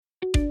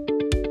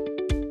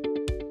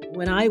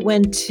When I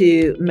went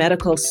to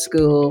medical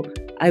school,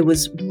 I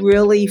was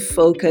really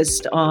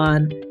focused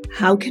on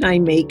how can I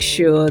make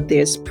sure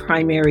there's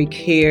primary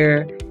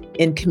care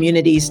in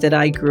communities that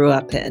I grew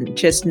up in,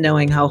 just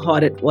knowing how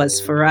hard it was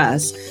for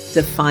us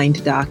to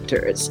find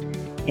doctors.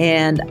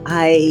 And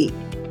I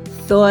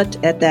thought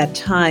at that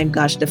time,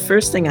 gosh, the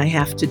first thing I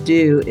have to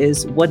do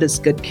is what does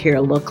good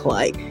care look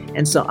like?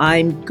 And so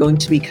I'm going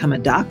to become a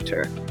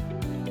doctor.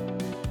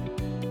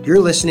 You're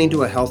listening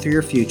to A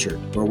Healthier Future,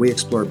 where we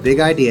explore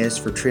big ideas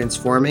for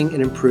transforming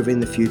and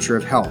improving the future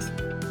of health,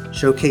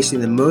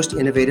 showcasing the most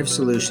innovative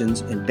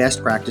solutions and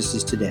best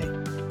practices today.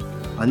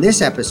 On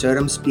this episode,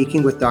 I'm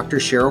speaking with Dr.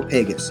 Cheryl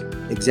Pegus,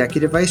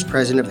 Executive Vice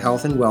President of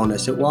Health and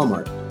Wellness at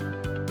Walmart.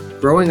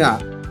 Growing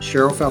up,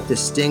 Cheryl felt the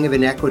sting of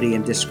inequity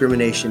and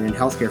discrimination in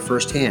healthcare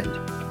firsthand.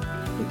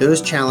 But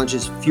those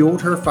challenges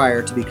fueled her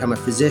fire to become a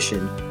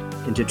physician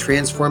and to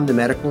transform the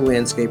medical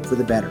landscape for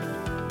the better.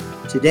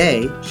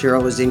 Today,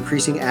 Cheryl is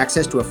increasing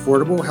access to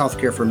affordable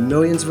healthcare for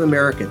millions of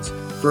Americans,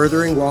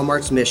 furthering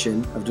Walmart's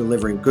mission of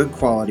delivering good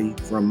quality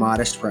for a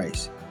modest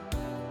price.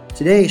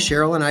 Today,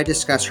 Cheryl and I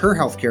discuss her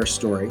healthcare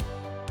story,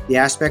 the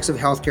aspects of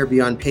healthcare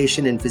beyond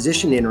patient and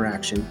physician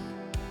interaction,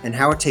 and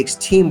how it takes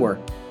teamwork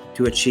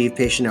to achieve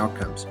patient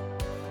outcomes.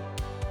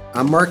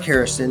 I'm Mark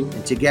Harrison,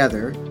 and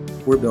together,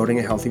 we're building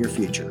a healthier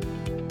future.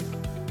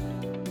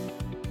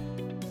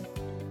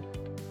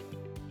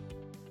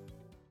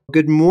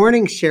 Good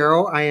morning,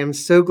 Cheryl. I am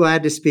so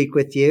glad to speak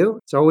with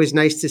you. It's always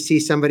nice to see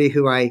somebody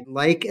who I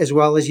like as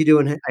well as you do,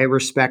 and I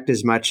respect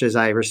as much as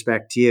I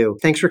respect you.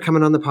 Thanks for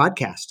coming on the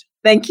podcast.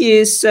 Thank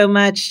you so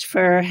much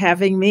for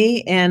having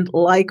me, and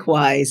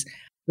likewise.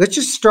 Let's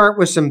just start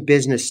with some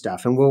business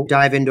stuff, and we'll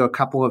dive into a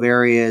couple of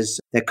areas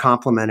that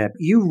complement it.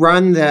 You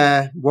run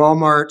the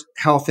Walmart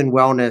Health and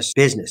Wellness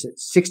business.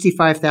 It's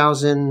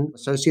 65,000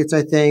 associates,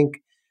 I think,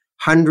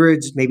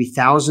 hundreds, maybe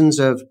thousands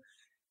of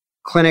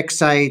clinic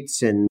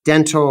sites and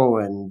dental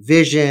and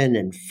vision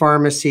and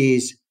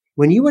pharmacies.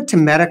 When you went to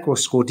medical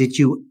school, did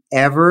you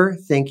ever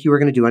think you were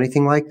going to do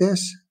anything like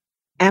this?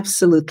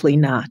 Absolutely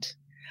not.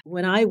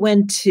 When I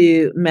went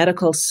to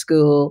medical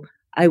school,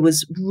 I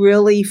was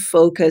really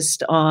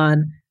focused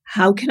on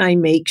how can I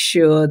make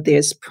sure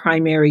there's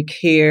primary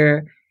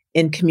care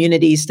in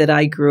communities that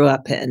I grew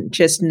up in,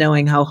 just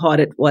knowing how hard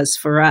it was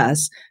for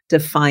us to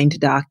find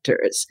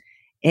doctors.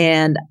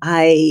 And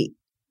I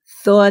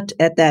thought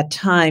at that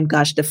time,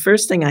 gosh, the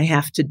first thing I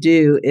have to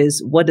do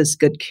is what does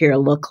good care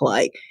look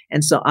like?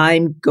 And so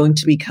I'm going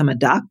to become a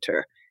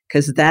doctor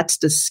because that's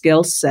the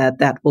skill set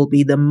that will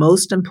be the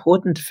most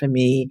important for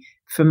me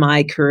for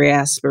my career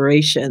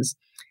aspirations.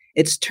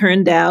 It's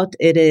turned out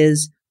it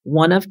is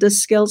one of the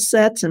skill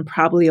sets and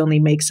probably only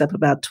makes up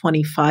about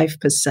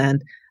 25%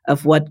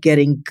 of what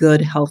getting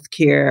good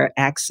healthcare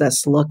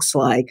access looks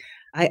like.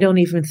 I don't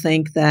even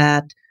think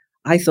that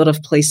I thought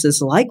of places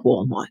like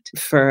Walmart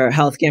for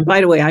healthcare. And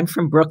by the way, I'm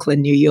from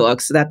Brooklyn, New York,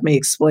 so that may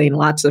explain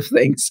lots of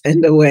things in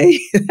the way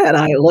that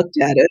I looked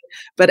at it,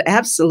 but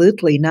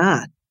absolutely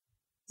not.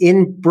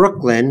 In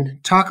Brooklyn,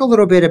 talk a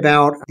little bit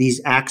about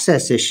these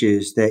access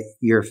issues that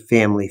your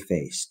family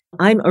faced.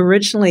 I'm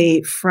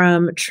originally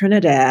from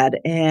Trinidad,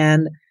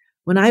 and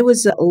when I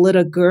was a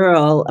little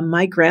girl,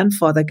 my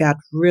grandfather got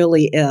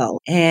really ill,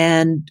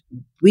 and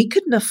we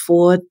couldn't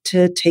afford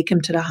to take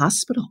him to the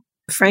hospital.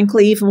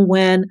 Frankly, even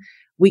when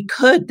we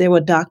could, there were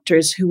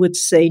doctors who would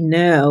say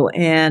no.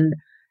 And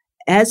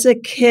as a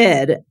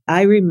kid,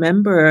 I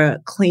remember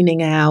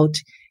cleaning out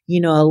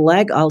a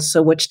leg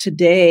ulcer, which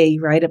today,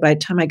 right, by the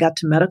time I got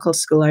to medical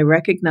school, I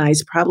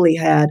recognized probably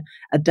had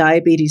a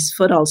diabetes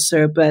foot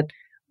ulcer, but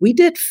we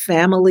did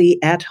family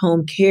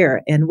at-home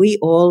care, and we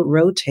all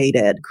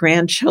rotated,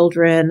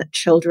 grandchildren,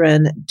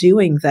 children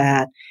doing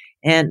that.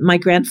 And my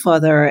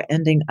grandfather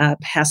ending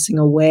up passing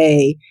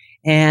away,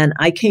 and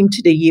I came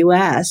to the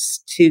U.S.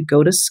 to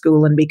go to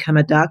school and become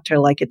a doctor.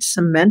 Like it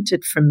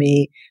cemented for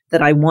me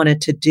that I wanted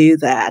to do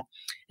that.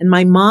 And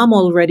my mom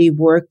already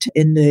worked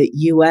in the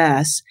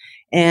U.S.,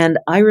 and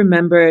I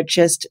remember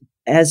just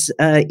as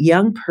a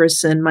young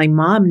person, my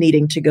mom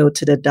needing to go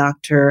to the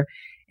doctor,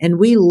 and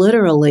we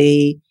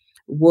literally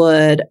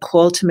would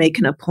call to make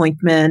an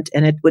appointment,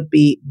 and it would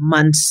be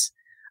months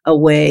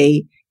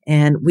away.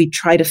 And we'd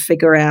try to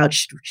figure out,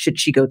 should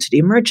she go to the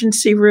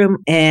emergency room?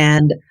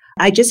 And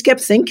I just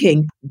kept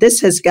thinking, this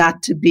has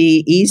got to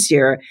be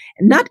easier.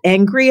 And not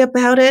angry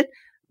about it,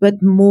 but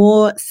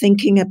more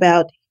thinking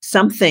about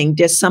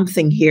there's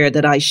something here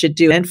that I should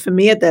do. And for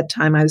me at that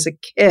time, I was a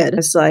kid.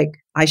 It's like,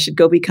 I should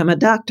go become a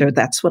doctor.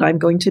 That's what I'm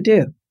going to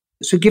do.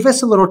 So give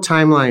us a little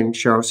timeline,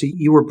 Cheryl. So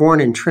you were born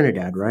in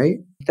Trinidad, right?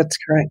 That's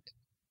correct.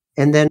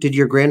 And then did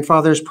your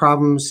grandfather's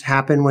problems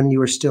happen when you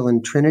were still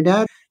in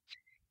Trinidad?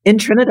 In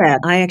Trinidad,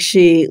 I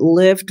actually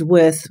lived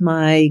with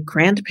my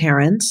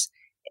grandparents,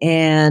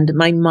 and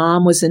my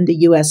mom was in the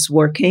U.S.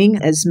 working.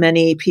 As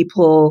many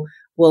people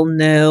will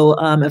know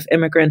of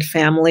immigrant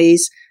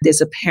families, there's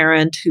a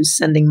parent who's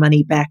sending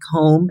money back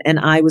home, and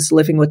I was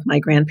living with my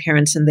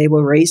grandparents, and they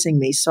were raising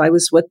me. So I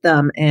was with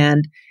them,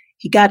 and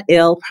he got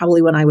ill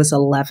probably when I was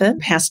 11,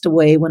 passed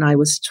away when I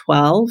was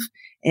 12.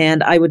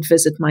 And I would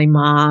visit my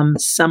mom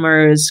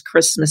summers,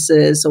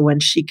 Christmases, or when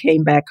she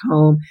came back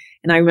home.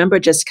 And I remember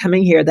just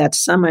coming here that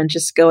summer and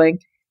just going,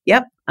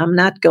 yep, I'm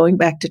not going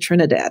back to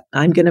Trinidad.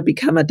 I'm going to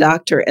become a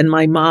doctor. And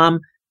my mom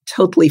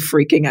totally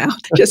freaking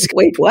out. Just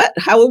wait, what?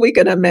 How are we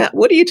going to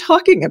what are you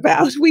talking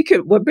about?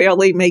 We're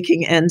barely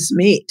making ends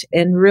meet,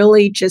 and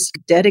really just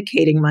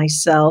dedicating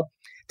myself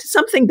to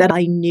something that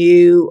I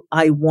knew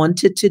I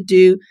wanted to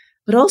do,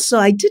 but also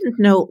I didn't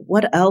know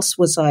what else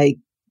was I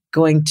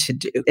going to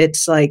do.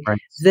 It's like Right.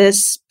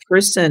 This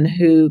person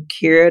who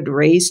cared,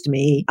 raised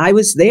me, I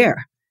was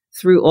there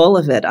through all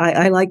of it.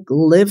 I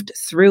lived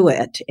through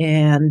it,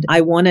 and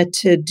I wanted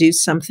to do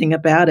something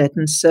about it.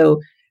 And so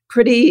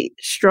pretty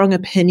strong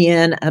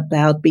opinion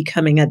about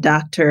becoming a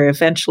doctor,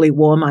 eventually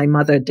wore my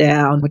mother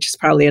down, which is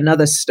probably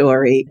another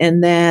story.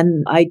 And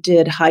then I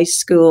did high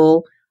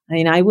school. I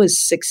mean, I was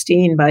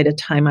 16 by the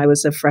time I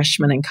was a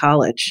freshman in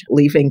college,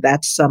 leaving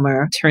that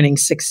summer, turning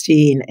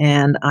 16,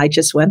 and I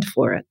just went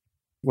for it.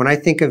 When I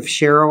think of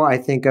Cheryl, I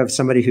think of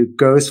somebody who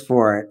goes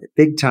for it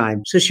big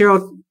time. So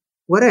Cheryl,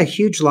 what a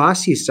huge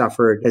loss you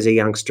suffered as a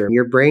youngster.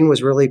 Your brain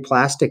was really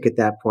plastic at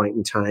that point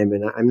in time,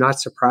 and I'm not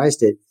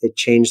surprised it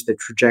changed the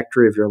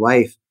trajectory of your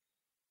life.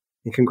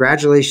 And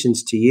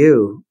congratulations to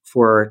you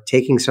for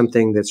taking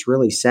something that's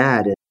really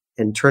sad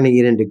and turning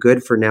it into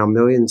good for now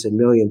millions and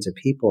millions of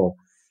people.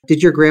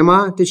 Did your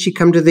grandma, did she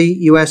come to the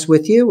U.S.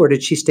 with you, or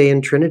did she stay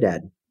in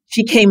Trinidad?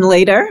 She came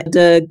later.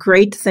 The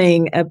great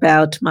thing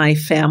about my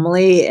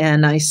family,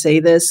 and I say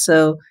this,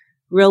 so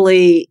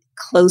really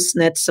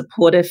close-knit,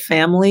 supportive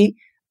family,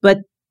 but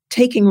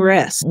taking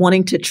risks,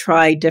 wanting to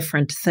try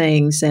different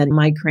things. And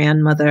my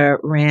grandmother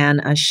ran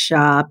a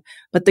shop.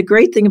 But the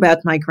great thing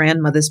about my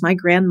grandmother is my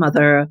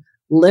grandmother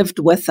lived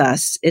with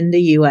us in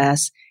the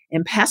U.S.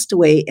 and passed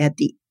away at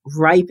the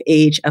ripe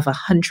age of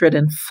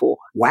 104.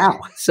 Wow.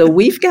 So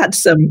we've got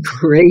some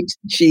great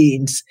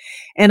genes.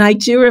 And I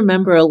do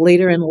remember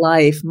later in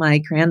life, my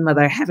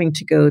grandmother having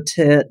to go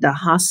to the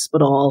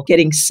hospital,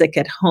 getting sick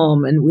at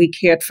home, and we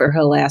cared for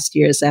her last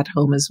years at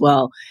home as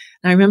well.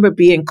 And I remember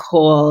being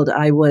called,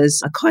 I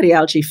was a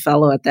cardiology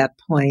fellow at that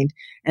point,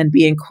 and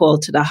being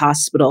called to the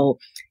hospital,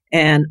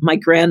 and my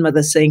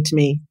grandmother saying to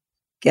me,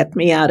 "Get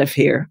me out of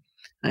here."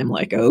 I'm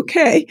like,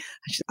 okay.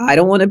 I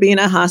don't want to be in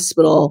a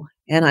hospital.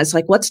 And I was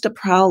like, what's the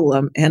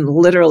problem? And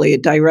literally a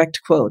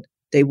direct quote,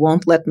 "They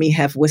won't let me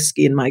have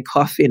whiskey in my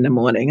coffee in the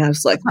morning." I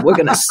was like, we're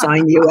going to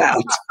sign you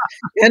out.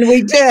 And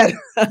we did.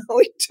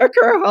 We took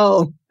her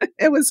home.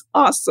 It was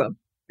awesome.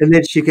 And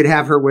then she could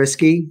have her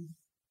whiskey?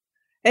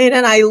 And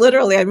then I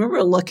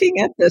remember looking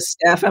at the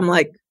staff. I'm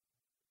like,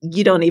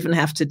 you don't even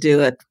have to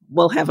do it.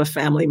 We'll have a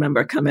family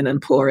member come in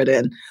and pour it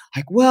in.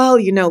 Like, well,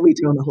 we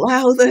don't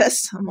allow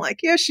this. I'm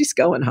like, yeah, she's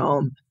going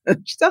home.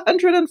 She's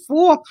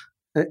 104.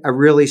 A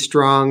really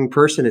strong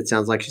person, it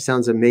sounds like. She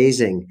sounds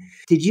amazing.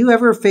 Did you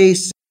ever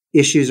face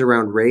issues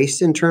around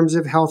race in terms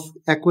of health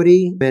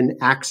equity and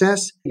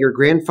access? Your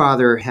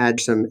grandfather had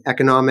some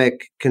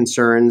economic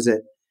concerns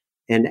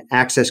and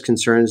access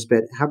concerns,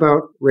 but how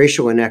about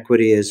racial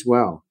inequity as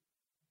well?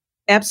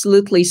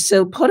 Absolutely.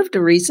 So part of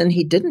the reason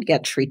he didn't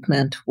get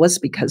treatment was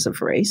because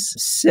of race.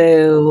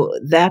 So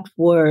that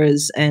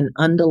was an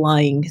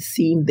underlying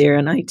theme there.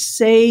 And I'd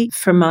say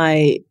for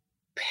my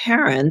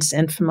parents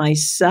and for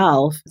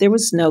myself, there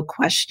was no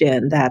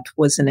question that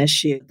was an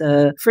issue.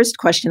 The first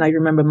question I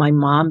remember my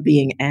mom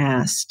being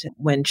asked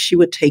when she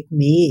would take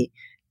me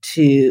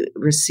to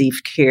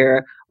receive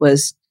care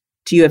was,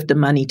 "Do you have the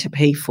money to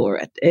pay for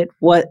it?" It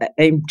was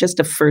just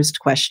a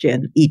first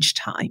question each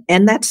time.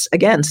 And that's,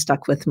 again,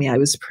 stuck with me. I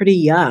was pretty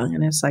young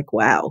and I was like,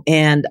 wow.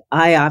 And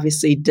I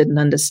obviously didn't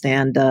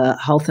understand the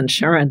health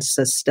insurance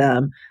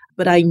system,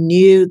 but I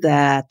knew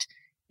that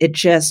it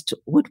just,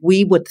 what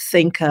we would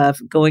think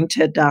of going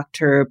to a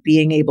doctor,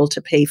 being able to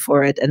pay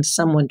for it, and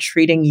someone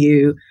treating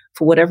you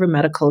for whatever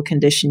medical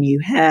condition you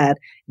had,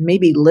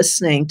 maybe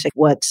listening to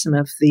what some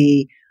of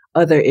the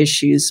other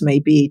issues may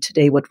be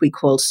today, what we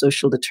call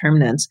social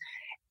determinants.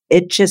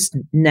 It just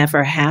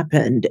never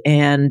happened.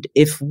 And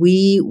if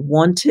we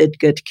wanted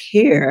good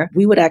care,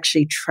 we would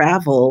actually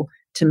travel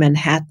to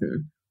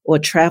Manhattan or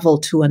travel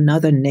to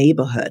another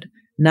neighborhood,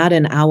 not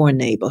in our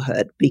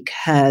neighborhood,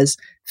 because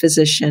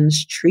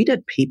physicians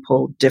treated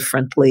people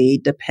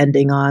differently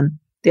depending on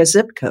their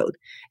zip code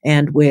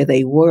and where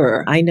they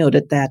were. I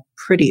noted that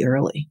pretty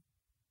early.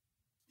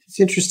 It's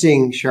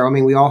interesting, Cheryl. I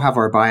mean, we all have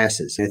our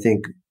biases. I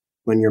think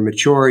when you're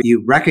mature,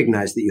 you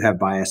recognize that you have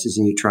biases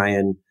and you try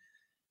and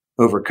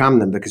overcome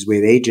them because we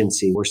have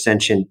agency. We're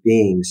sentient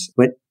beings.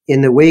 But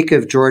in the wake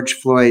of George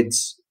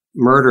Floyd's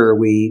murder,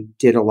 we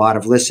did a lot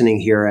of listening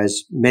here,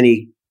 as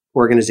many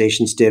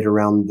organizations did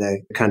around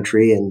the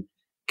country, and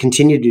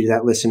continue to do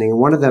that listening. And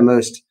one of the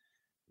most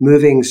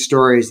moving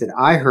stories that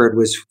I heard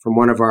was from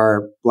one of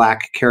our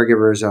Black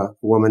caregivers, a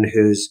woman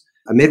who's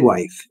a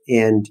midwife.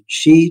 And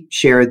she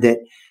shared that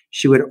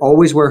she would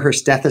always wear her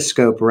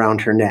stethoscope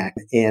around her neck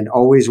and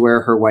always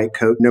wear her white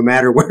coat, no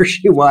matter where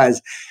she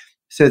was,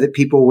 so that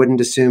people wouldn't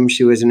assume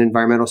she was an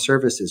environmental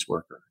services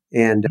worker.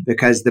 And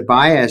because the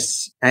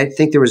bias, I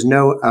think there was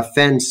no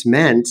offense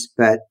meant,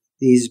 but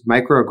these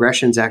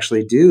microaggressions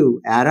actually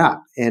do add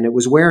up. And it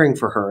was wearing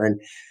for her.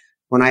 And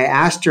when I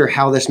asked her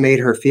how this made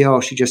her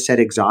feel, she just said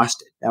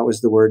exhausted. That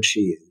was the word she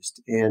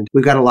used. And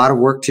we've got a lot of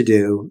work to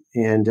do.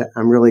 And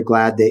I'm really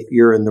glad that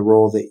you're in the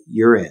role that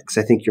you're in, because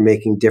I think you're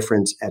making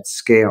difference at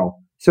scale.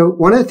 So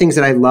one of the things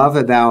that I love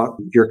about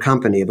your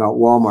company, about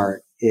Walmart,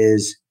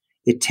 is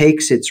it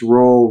takes its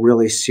role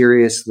really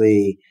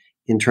seriously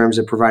in terms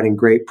of providing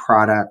great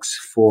products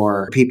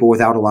for people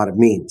without a lot of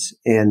means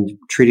and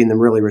treating them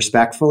really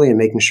respectfully and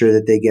making sure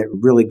that they get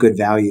really good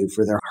value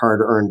for their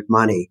hard-earned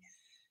money.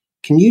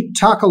 Can you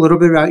talk a little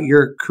bit about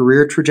your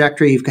career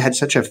trajectory? You've had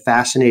such a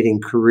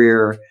fascinating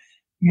career.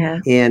 Yeah.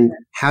 And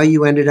how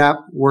you ended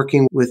up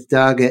working with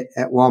Doug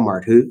at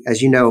Walmart, who,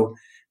 as you know,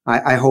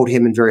 I hold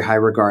him in very high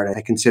regard.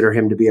 I consider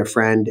him to be a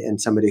friend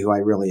and somebody who I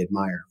really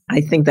admire.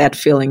 I think that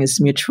feeling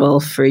is mutual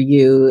for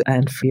you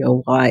and for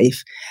your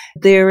wife.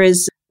 There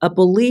is a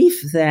belief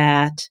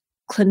that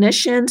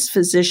clinicians,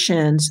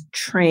 physicians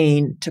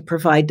train to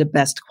provide the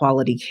best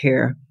quality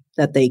care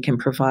that they can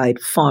provide,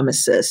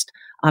 pharmacists,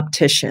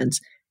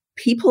 opticians.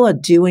 People are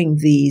doing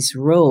these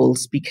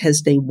roles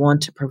because they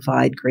want to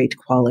provide great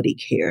quality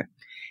care.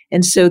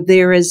 And so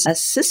there is a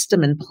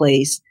system in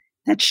place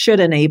that should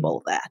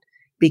enable that,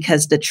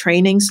 because the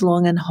training's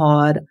long and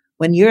hard.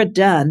 When you're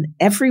done,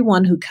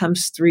 everyone who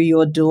comes through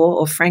your door,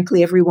 or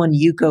frankly, everyone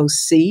you go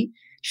see,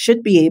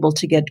 should be able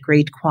to get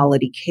great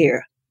quality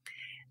care.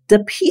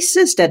 The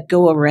pieces that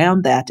go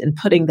around that and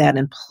putting that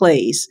in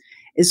place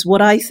is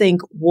what I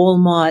think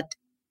Walmart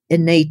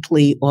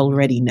innately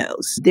already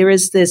knows. There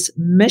is this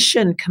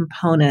mission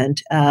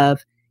component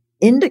of,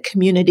 in the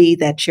community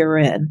that you're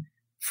in,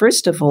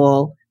 first of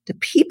all, the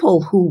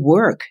people who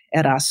work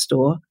at our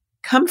store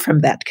come from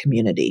that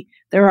community.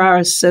 There are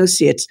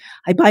associates.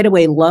 I, by the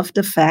way, love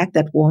the fact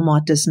that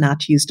Walmart does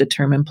not use the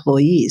term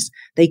employees.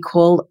 They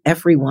call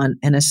everyone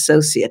an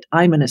associate.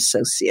 I'm an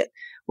associate.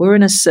 We're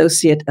an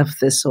associate of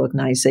this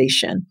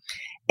organization.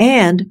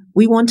 And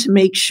we want to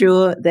make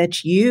sure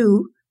that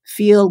you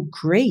feel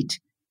great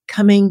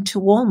coming to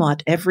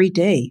Walmart every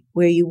day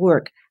where you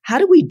work. How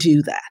do we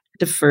do that?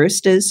 The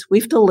first is we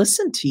have to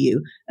listen to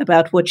you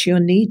about what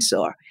your needs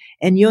are.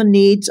 And your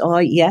needs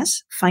are,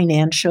 yes,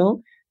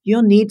 financial.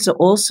 Your needs are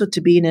also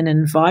to be in an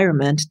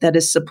environment that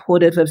is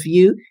supportive of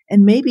you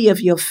and maybe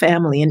of your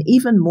family, and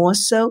even more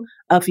so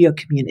of your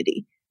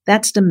community.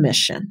 That's the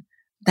mission.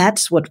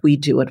 That's what we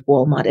do at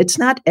Walmart. It's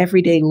not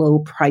everyday low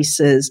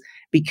prices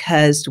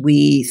because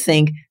we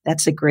think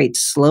that's a great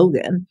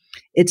slogan.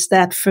 It's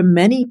that for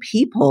many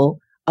people,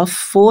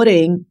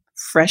 affording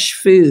fresh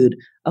food,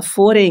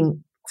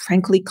 affording,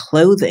 frankly,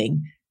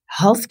 clothing,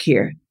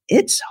 healthcare,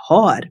 it's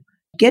hard,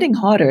 getting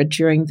harder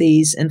during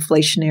these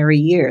inflationary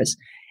years.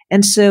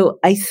 And so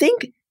I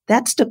think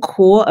that's the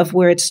core of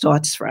where it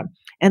starts from.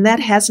 And that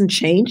hasn't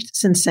changed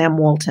since Sam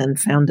Walton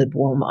founded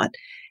Walmart.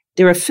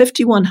 There are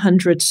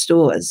 5,100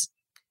 stores.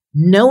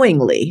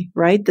 Knowingly,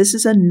 right? This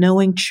is a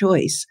knowing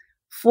choice.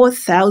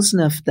 4,000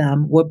 of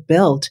them were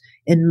built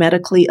in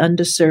medically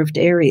underserved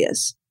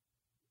areas,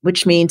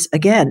 which means,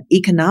 again,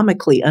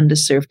 economically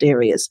underserved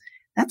areas.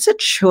 That's a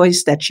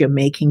choice that you're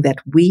making, that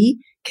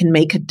we can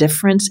make a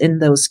difference in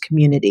those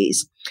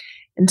communities.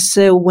 And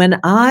so when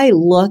I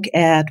look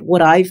at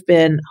what I've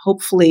been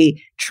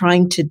hopefully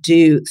trying to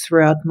do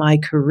throughout my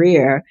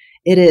career,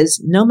 it is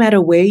no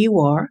matter where you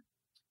are,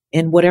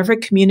 in whatever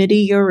community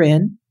you're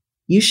in,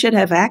 you should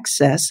have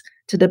access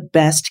to the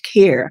best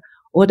care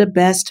or the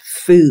best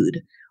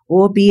food,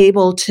 or be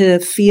able to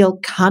feel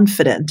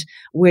confident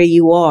where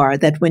you are,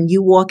 that when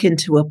you walk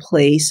into a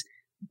place,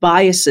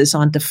 biases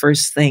aren't the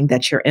first thing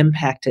that you're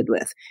impacted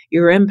with.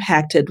 You're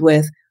impacted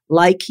with,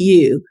 like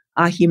you,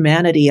 our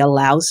humanity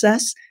allows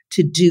us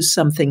to do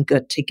something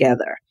good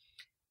together.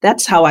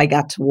 That's how I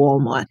got to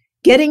Walmart.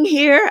 Getting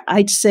here,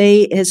 I'd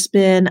say, has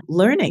been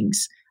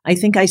learnings. I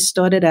think I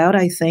started out,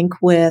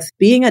 with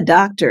being a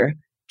doctor.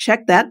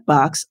 Check that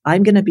box.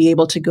 I'm going to be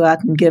able to go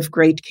out and give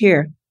great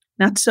care.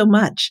 Not so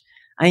much.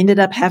 I ended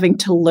up having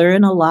to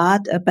learn a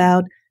lot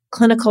about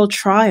clinical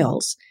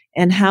trials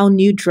and how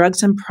new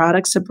drugs and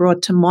products are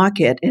brought to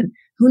market and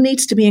who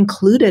needs to be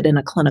included in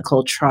a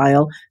clinical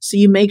trial so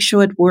you make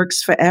sure it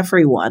works for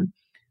everyone.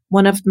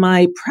 One of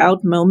my proud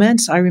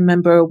moments, I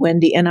remember when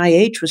the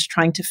NIH was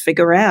trying to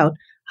figure out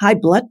high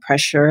blood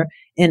pressure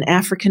in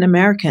African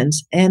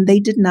Americans, and they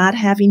did not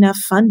have enough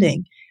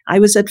funding. I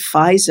was at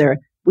Pfizer.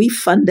 We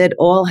funded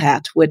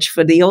AllHat, which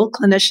for the old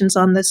clinicians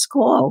on this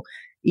call,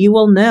 you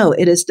will know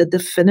it is the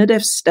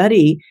definitive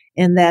study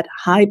in that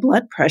high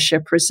blood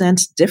pressure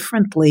presents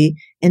differently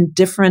in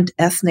different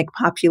ethnic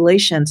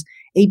populations,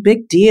 a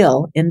big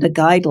deal in the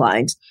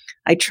guidelines.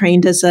 I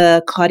trained as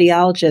a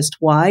cardiologist.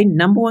 Why?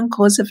 Number one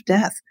cause of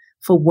death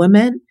for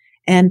women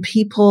and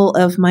people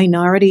of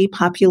minority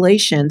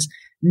populations,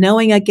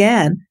 knowing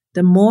again,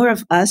 the more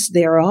of us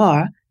there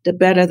are, the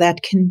better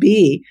that can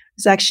be. I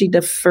was actually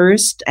the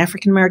first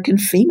African-American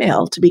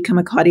female to become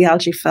a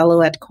cardiology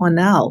fellow at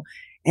Cornell.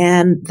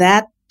 And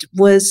that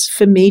was,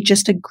 for me,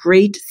 just a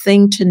great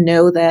thing to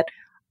know that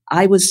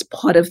I was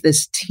part of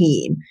this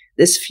team,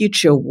 this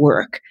future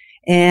work.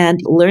 and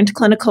learned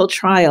clinical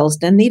trials,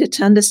 then needed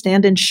to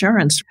understand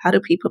insurance. How do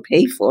people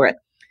pay for it?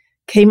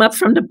 Came up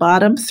from the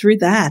bottom through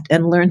that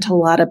and learned a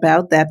lot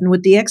about that. And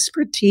with the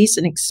expertise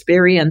and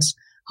experience,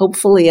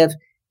 hopefully, of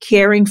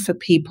caring for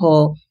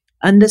people,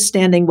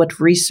 understanding what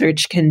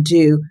research can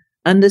do,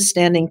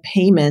 understanding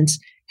payments,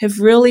 have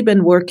really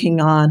been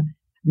working on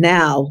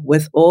now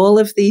with all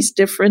of these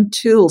different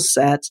tool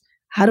sets.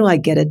 How do I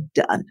get it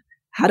done?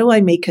 How do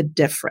I make a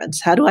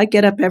difference? How do I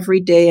get up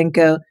every day and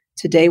go,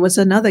 today was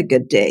another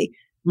good day?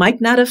 Might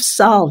not have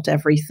solved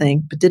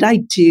everything, but did I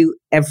do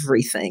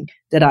everything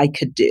that I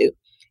could do?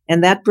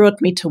 And that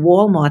brought me to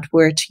Walmart,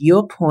 where, to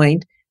your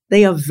point,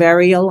 they are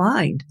very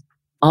aligned.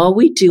 Are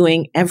we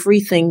doing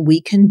everything we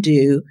can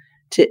do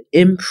to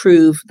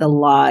improve the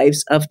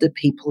lives of the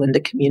people in the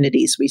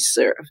communities we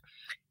serve?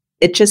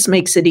 It just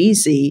makes it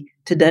easy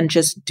to then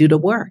just do the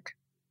work.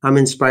 I'm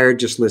inspired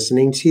just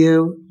listening to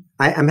you.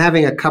 I'm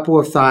having a couple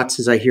of thoughts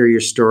as I hear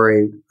your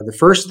story. The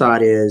first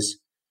thought is,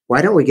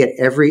 why don't we get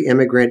every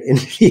immigrant in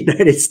the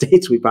United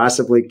States we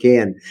possibly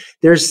can?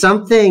 There's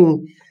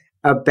something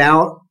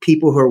about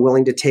people who are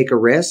willing to take a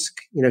risk.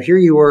 You know, here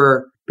you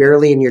were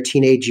barely in your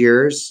teenage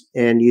years,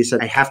 and you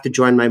said, I have to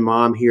join my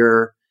mom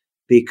here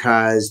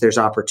because there's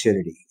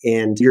opportunity.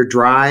 And your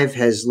drive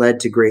has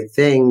led to great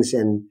things,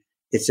 and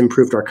it's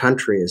improved our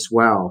country as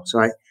well.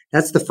 So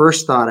that's the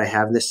first thought I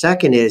have. And the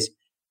second is,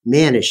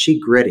 man, is she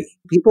gritty.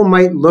 People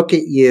might look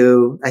at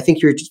you. I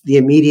think you're the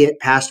immediate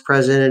past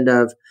president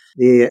of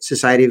the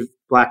Society of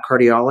Black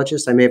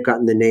Cardiologists. I may have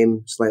gotten the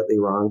name slightly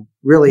wrong.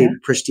 Really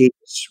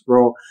prestigious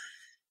role.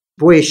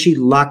 Boy, is she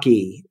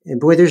lucky. And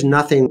boy, there's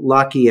nothing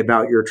lucky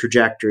about your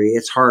trajectory.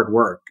 It's hard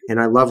work. And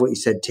I love what you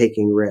said,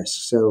 taking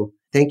risks. So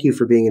thank you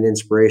for being an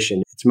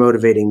inspiration. It's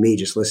motivating me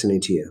just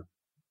listening to you.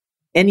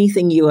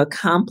 Anything you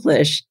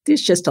accomplish,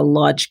 there's just a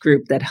large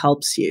group that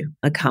helps you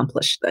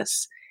accomplish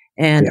this.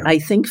 And I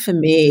think for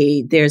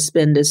me, there's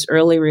been this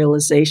early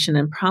realization,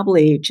 and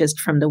probably just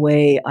from the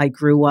way I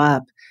grew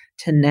up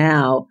to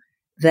now,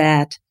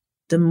 that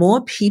the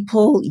more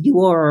people you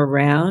are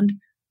around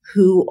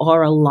who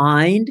are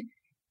aligned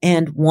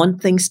and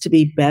want things to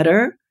be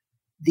better,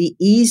 the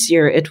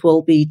easier it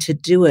will be to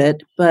do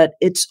it, but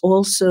it's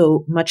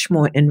also much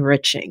more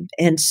enriching.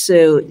 And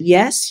so,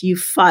 yes, you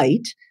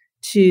fight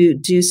to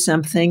do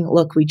something.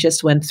 Look, we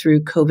just went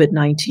through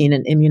COVID-19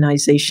 and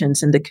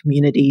immunizations in the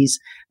communities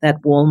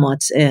that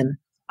Walmart's in.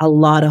 A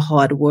lot of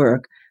hard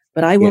work.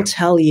 But I will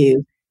tell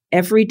you,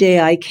 every day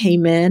I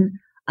came in,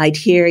 I'd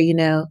hear,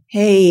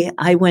 hey,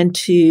 I went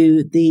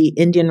to the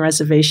Indian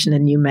reservation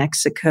in New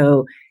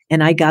Mexico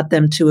and I got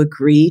them to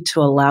agree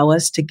to allow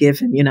us to give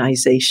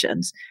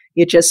immunizations.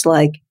 You're just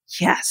like,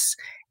 yes.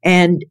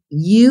 And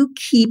you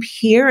keep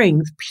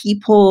hearing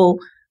people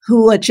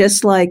who are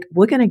just like,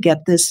 we're going to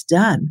get this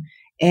done.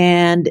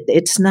 And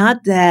it's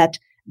not that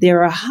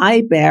there are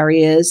high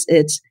barriers.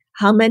 It's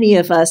how many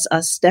of us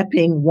are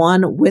stepping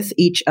one with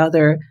each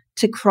other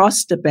to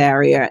cross the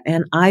barrier.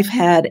 And I've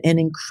had an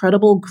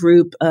incredible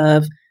group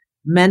of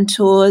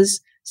mentors,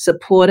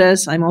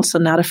 supporters. I'm also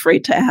not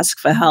afraid to ask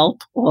for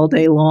help all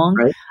day long,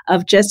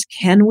 of just,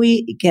 can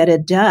we get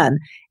it done?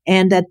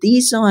 And that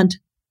these aren't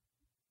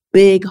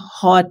big,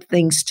 hard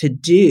things to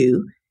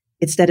do.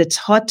 It's that it's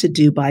hard to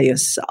do by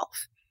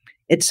yourself.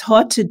 It's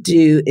hard to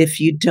do if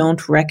you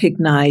don't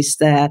recognize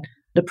that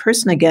the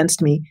person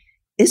against me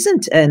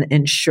isn't an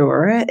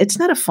insurer. It's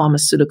not a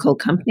pharmaceutical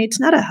company. It's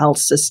not a health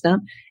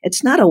system.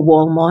 It's not a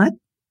Walmart.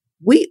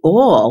 We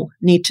all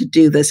need to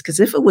do this, because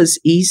if it was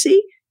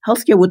easy,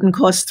 healthcare wouldn't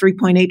cost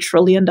 $3.8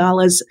 trillion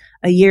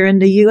a year in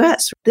the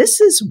U.S. This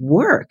is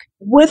work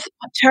with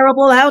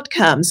terrible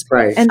outcomes.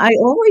 Right. And I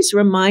always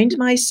remind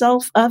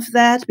myself of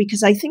that,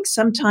 because I think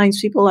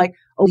sometimes people are like,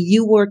 oh,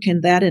 you work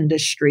in that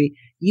industry.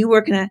 You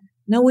work in that.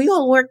 No, we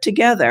all work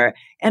together.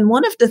 And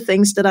one of the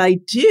things that I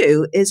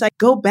do is I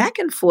go back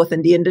and forth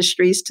in the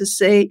industries to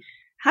say,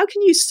 how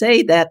can you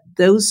say that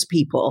those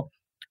people,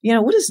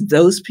 what does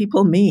those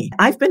people mean?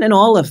 I've been in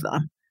all of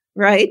them,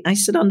 right? I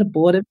sit on the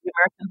board of the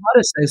American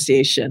Heart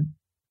Association.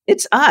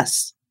 It's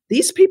us.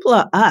 These people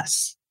are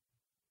us.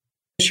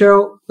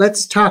 Cheryl,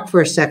 let's talk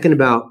for a second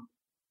about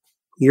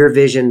your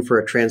vision for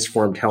a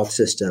transformed health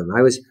system.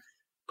 I was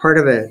part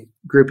of a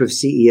group of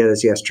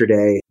CEOs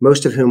yesterday,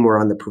 most of whom were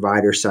on the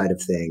provider side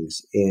of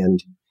things.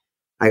 And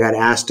I got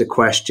asked a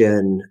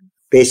question,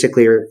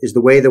 basically, is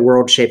the way the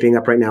world's shaping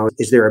up right now,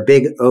 is there a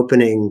big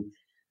opening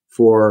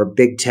for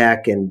big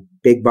tech and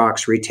big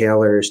box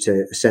retailers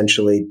to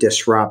essentially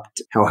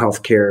disrupt how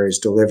healthcare is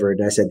delivered?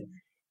 And I said,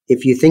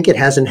 if you think it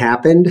hasn't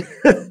happened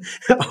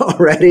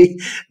already,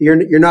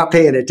 you're not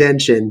paying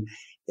attention.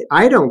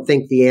 I don't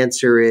think the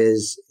answer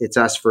is it's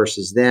us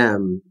versus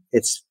them.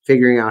 It's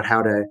figuring out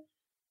how to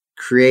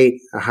create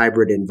a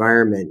hybrid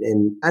environment.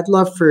 And I'd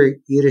love for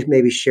you to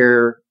maybe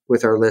share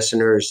with our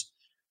listeners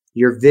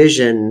your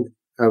vision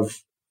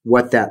of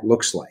what that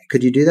looks like.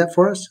 Could you do that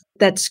for us?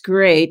 That's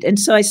great. And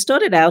so I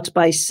started out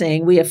by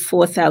saying we have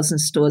 4,000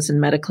 stores in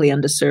medically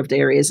underserved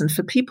areas. And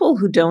for people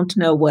who don't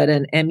know what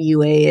an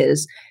MUA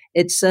is,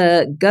 it's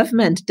a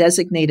government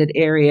designated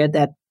area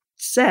that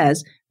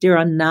says there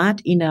are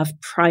not enough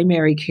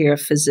primary care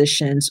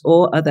physicians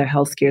or other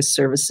healthcare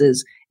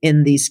services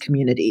in these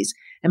communities.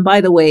 And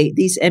by the way,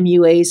 these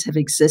MUAs have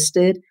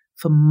existed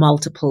for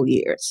multiple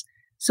years.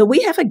 So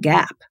we have a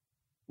gap.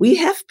 We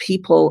have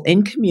people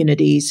in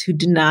communities who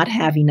do not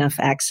have enough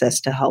access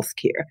to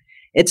healthcare.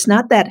 It's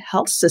not that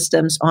health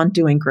systems aren't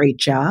doing great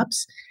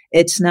jobs.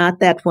 It's not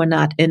that we're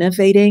not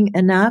innovating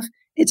enough.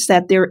 It's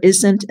that there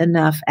isn't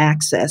enough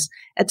access.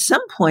 At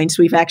some points,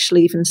 we've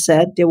actually even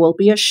said there will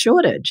be a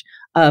shortage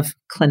of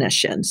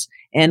clinicians.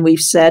 And we've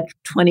said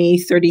 20,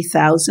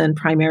 30,000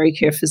 primary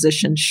care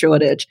physician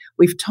shortage.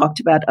 We've talked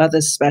about other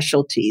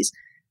specialties.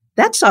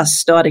 That's our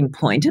starting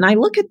point. And I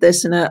look at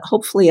this in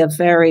hopefully a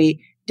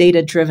very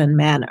data-driven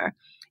manner.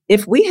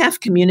 If we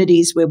have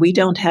communities where we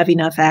don't have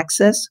enough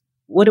access,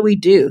 what do we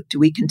do? Do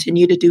we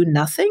continue to do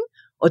nothing,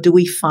 or do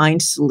we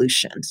find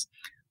solutions?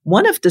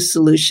 One of the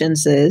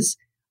solutions is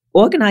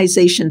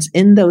organizations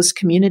in those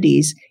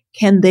communities,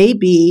 can they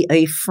be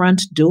a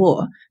front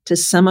door to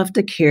some of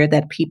the care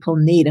that people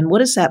need? And what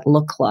does that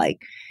look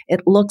like?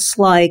 It looks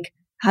like,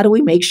 how do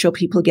we make sure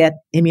people get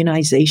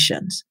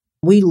immunizations?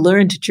 We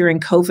learned during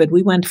COVID,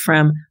 we went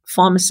from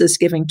pharmacists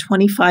giving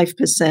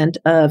 25%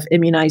 of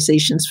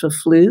immunizations for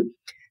flu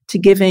to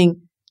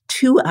giving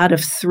 2 out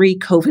of 3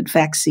 COVID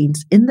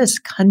vaccines in this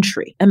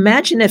country.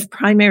 Imagine if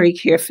primary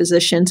care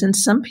physicians and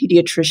some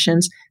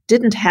pediatricians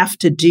didn't have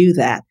to do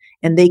that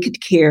and they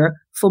could care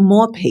for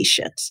more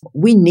patients.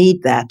 We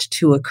need that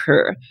to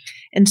occur.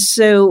 And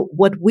so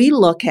what we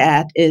look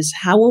at is,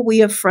 how are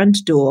we a front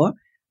door?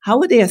 How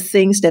are there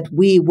things that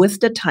we,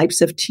 with the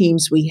types of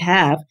teams we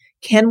have,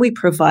 can we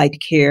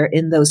provide care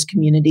in those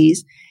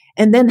communities?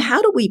 And then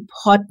how do we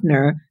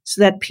partner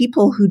so that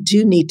people who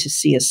do need to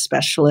see a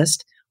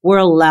specialist, we're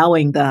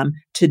allowing them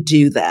to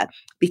do that?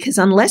 Because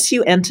unless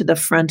you enter the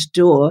front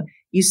door,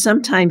 you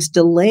sometimes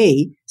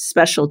delay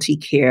specialty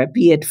care,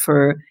 be it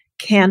for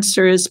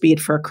cancers, be it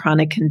for a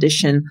chronic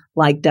condition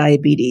like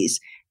diabetes.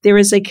 There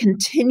is a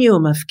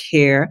continuum of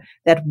care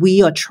that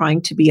we are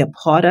trying to be a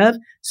part of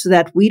so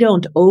that we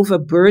don't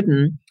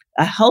overburden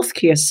a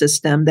healthcare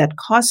system that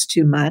costs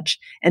too much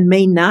and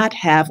may not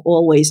have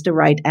always the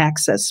right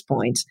access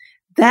points.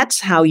 That's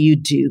how you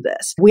do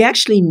this. We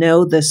actually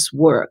know this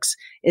works.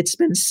 It's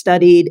been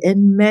studied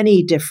in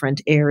many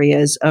different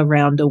areas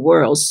around the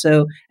world.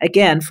 So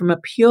again, from a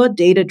pure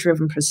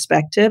data-driven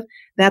perspective,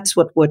 that's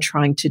what we're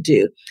trying to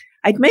do.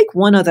 I'd make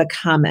one other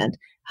comment.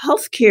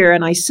 Healthcare,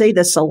 and I say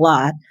this a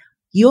lot,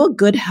 your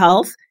good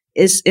health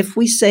is, if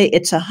we say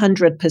it's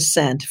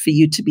 100% for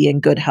you to be in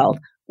good health,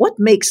 what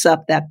makes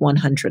up that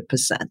 100%?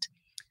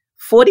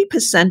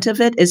 40% of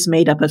it is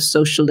made up of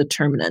social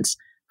determinants,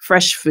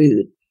 fresh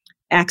food,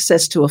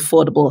 access to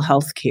affordable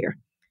health care.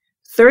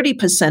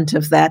 30%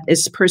 of that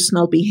is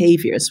personal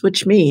behaviors,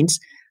 which means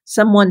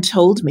someone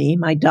told me,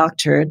 my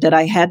doctor, that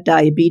I had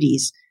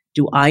diabetes.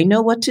 Do I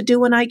know what to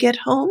do when I get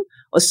home?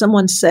 Or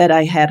someone said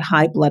I had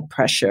high blood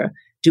pressure.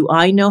 Do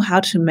I know how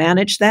to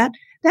manage that?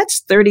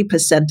 That's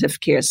 30%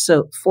 of care.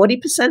 So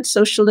 40%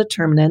 social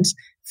determinants,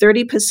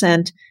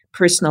 30%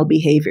 personal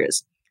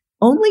behaviors.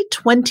 Only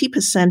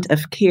 20%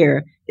 of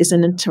care is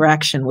an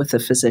interaction with a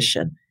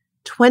physician.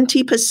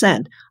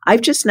 20%.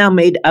 I've just now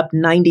made up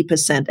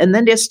 90%. And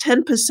then there's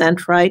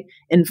 10%, right?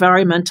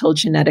 Environmental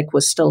genetic,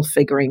 we're still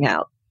figuring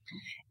out.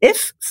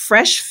 If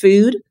fresh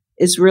food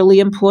is really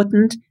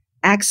important,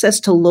 access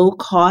to low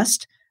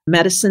cost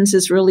medicines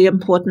is really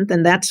important,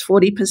 and that's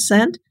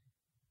 40%,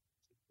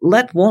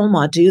 let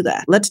Walmart do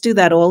that. Let's do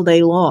that all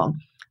day long.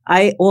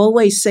 I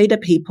always say to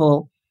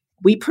people,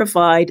 we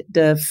provide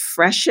the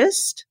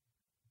freshest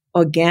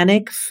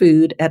organic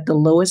food at the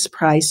lowest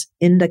price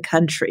in the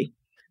country.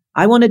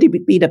 I wanted to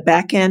be the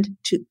back end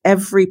to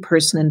every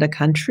person in the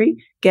country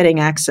getting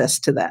access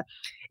to that.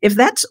 If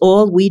that's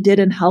all we did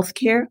in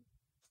healthcare,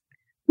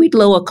 we'd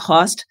lower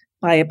cost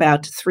by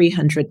about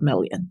 $300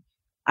 million.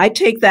 I'd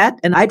take that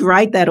and I'd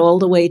ride that all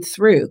the way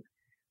through.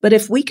 But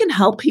if we can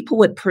help people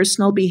with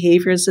personal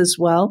behaviors as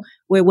well,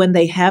 where when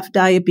they have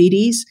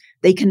diabetes,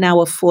 they can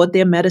now afford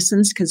their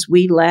medicines, because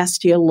we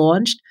last year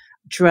launched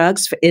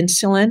drugs for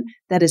insulin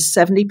that is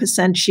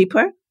 70%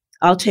 cheaper,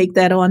 I'll take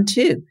that on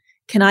too.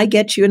 Can I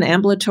get you an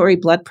ambulatory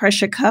blood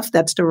pressure cuff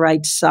that's the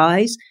right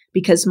size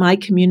because my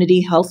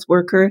community health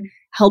worker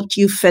helped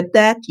you fit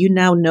that? You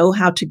now know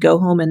how to go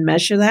home and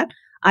measure that.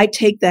 I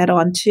take that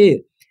on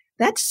too.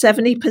 That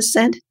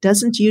 70%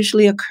 doesn't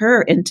usually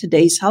occur in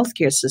today's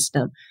healthcare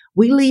system.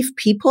 We leave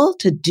people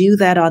to do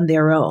that on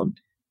their own.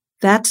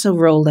 That's a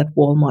role that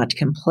Walmart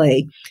can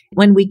play.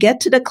 When we get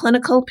to the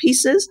clinical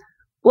pieces,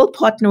 we'll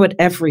partner with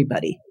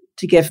everybody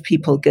to give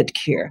people good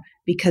care,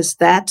 because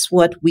that's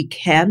what we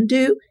can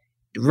do,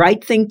 the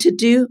right thing to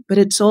do, but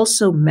it's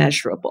also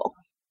measurable.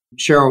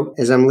 Cheryl,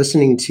 as I'm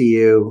listening to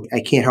you,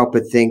 I can't help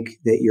but think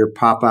that your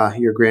papa,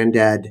 your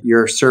granddad,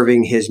 you're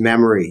serving his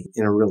memory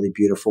in a really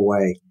beautiful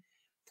way.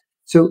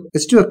 So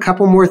let's do a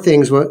couple more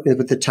things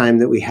with the time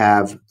that we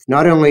have.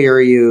 Not only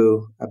are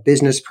you a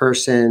business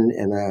person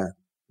and a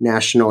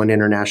national and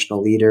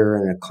international leader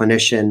and a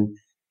clinician,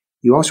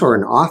 you also are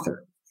an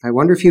author. I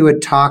wonder if you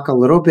would talk a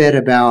little bit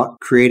about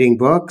creating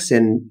books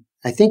and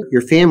I think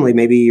your family,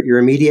 maybe your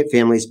immediate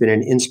family, has been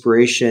an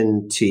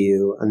inspiration to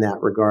you in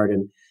that regard.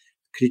 And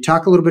could you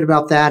talk a little bit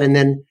about that? And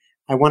then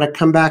I want to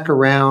come back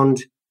around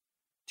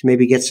to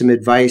maybe get some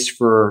advice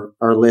for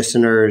our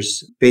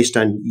listeners based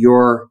on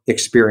your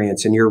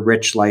experience and your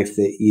rich life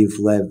that you've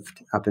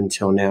lived up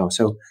until now.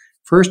 So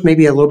first,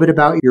 maybe a little bit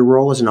about your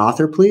role as an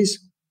author, please.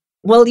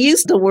 Well,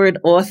 use the word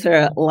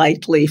author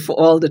lightly for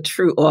all the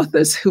true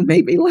authors who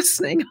may be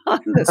listening on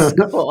this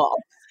call.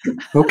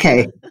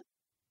 Okay.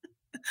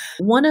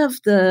 One of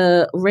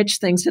the rich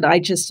things that I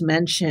just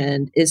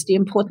mentioned is the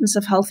importance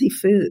of healthy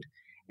food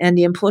and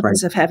the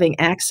importance of having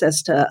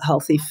access to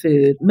healthy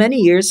food. Many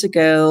years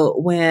ago,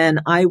 when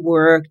I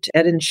worked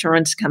at an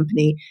insurance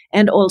company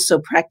and also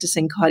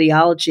practicing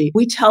cardiology,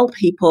 we tell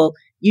people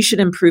you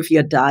should improve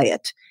your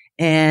diet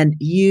and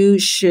you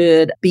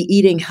should be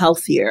eating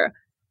healthier.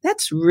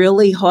 That's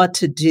really hard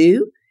to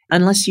do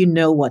unless you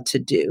know what to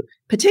do,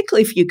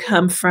 particularly if you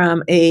come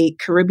from a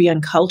Caribbean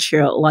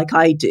culture like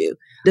I do.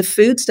 The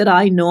foods that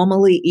I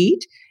normally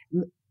eat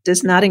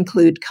does not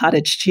include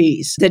cottage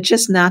cheese. They're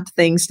just not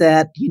things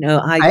that,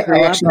 I grew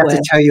I up actually have with.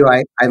 to tell you,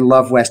 I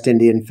love West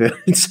Indian food.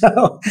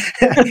 So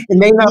it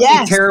may not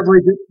be terribly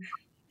good,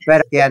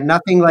 but yeah,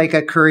 nothing like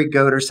a curry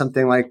goat or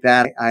something like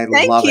that. I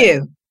love Thank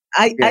you.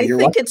 it. I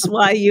think it's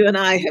why you and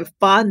I have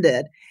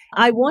bonded.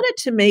 I wanted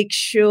to make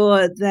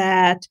sure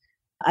that,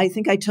 I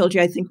think I told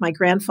you, I think my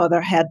grandfather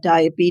had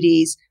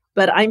diabetes,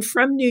 but I'm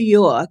from New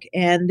York,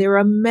 and there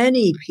are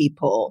many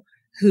people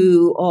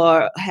who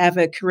have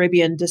a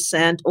Caribbean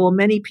descent, or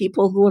many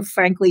people who have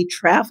frankly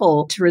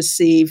traveled to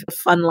receive a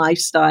fun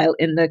lifestyle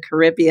in the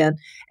Caribbean.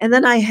 And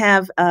then I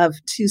have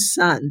two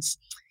sons.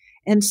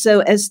 And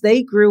so as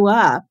they grew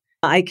up,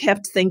 I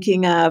kept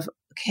thinking of,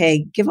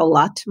 okay, give a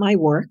lot to my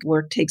work.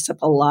 Work takes up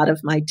a lot of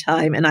my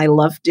time, and I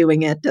love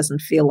doing it. Doesn't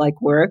feel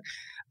like work.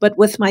 But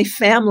with my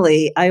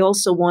family, I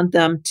also want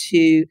them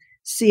to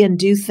see and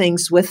do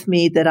things with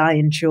me that I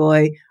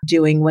enjoy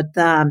doing with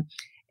them.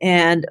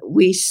 And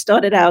we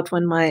started out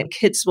when my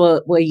kids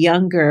were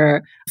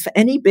younger. For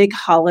any big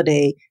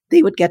holiday,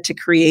 they would get to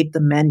create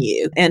the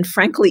menu. And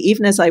frankly,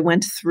 even as I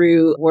went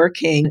through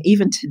working,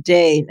 even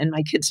today, and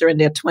my kids are in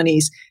their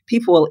 20s,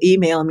 people will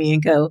email me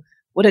and go,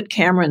 what did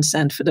Cameron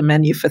send for the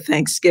menu for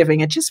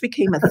Thanksgiving? It just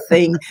became a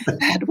thing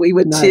that we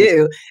would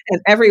do.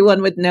 And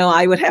everyone would know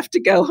I would have to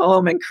go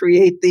home and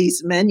create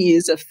these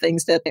menus of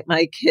things that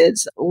my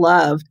kids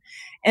loved.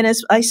 And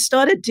as I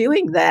started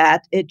doing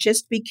that, it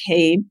just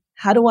became,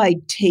 how do I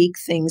take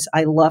things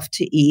I love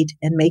to eat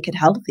and make it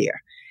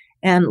healthier?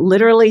 And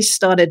literally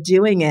started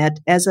doing it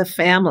as a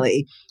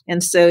family.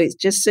 And so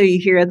just so you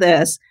hear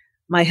this,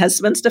 my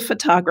husband's the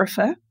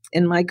photographer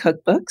in my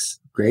cookbooks.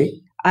 Great.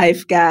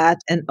 I've got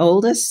an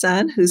oldest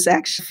son who's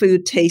actually a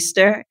food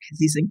taster because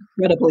he's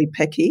incredibly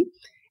picky.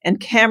 And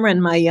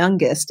Cameron, my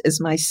youngest, is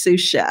my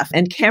sous chef.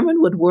 And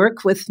Cameron would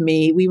work with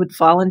me. We would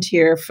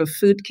volunteer for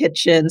food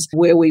kitchens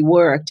where we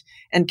worked.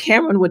 And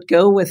Cameron would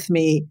go with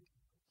me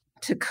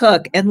to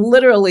cook and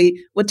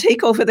literally would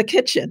take over the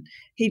kitchen.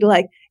 He'd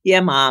like,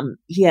 yeah, Mom,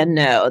 yeah,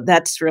 no,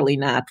 that's really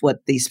not what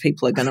these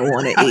people are going to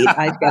want to eat.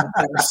 I've got a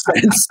better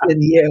sense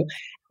than you.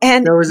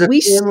 And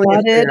we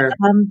started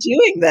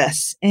doing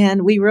this,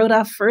 and we wrote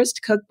our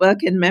first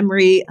cookbook in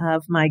memory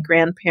of my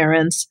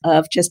grandparents,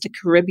 of just a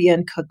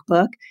Caribbean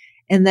cookbook.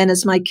 And then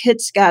as my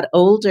kids got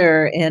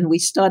older and we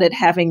started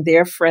having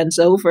their friends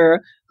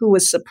over who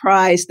was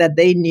surprised that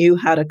they knew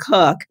how to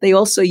cook, they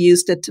also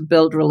used it to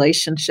build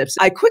relationships.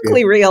 I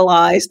quickly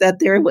realized that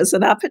there was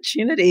an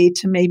opportunity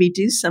to maybe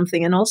do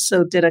something, and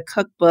also did a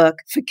cookbook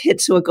for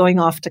kids who are going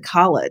off to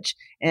college.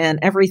 And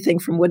everything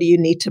from what do you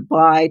need to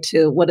buy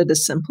to what are the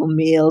simple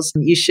meals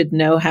you should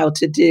know how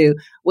to do.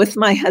 With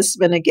my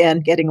husband, again,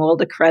 getting all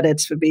the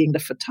credits for being the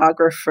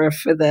photographer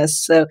for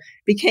this. So it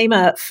became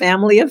a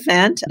family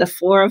event. The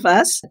four of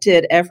us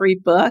did every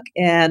book,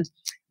 and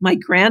my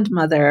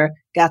grandmother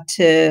got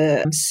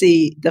to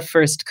see the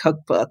first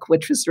cookbook,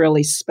 which was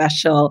really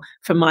special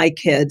for my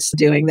kids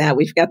doing that.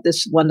 We've got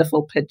this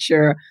wonderful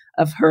picture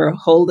of her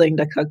holding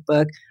the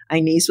cookbook.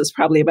 Inez was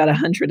probably about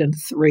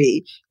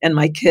 103, and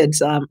my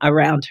kids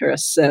around her.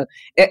 So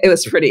it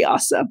was pretty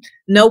awesome.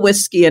 No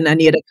whiskey in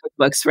any of the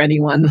cookbooks for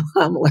anyone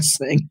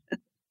listening.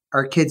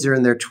 Our kids are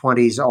in their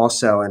 20s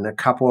also, and a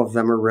couple of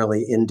them are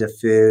really into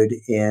food.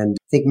 And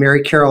I think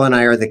Mary Carol and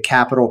I are the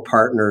capital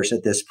partners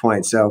at this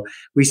point. So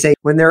we say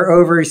when they're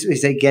over, we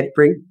say, get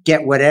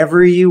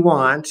whatever you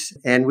want.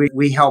 And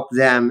we help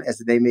them as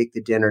they make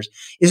the dinners.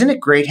 Isn't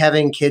it great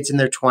having kids in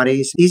their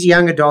 20s? These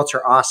young adults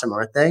are awesome,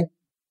 aren't they?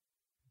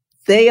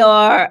 They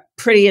are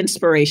pretty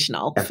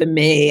inspirational for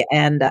me.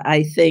 And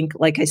I think,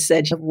 like I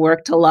said, I've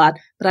worked a lot,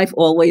 but I've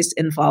always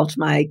involved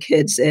my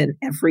kids in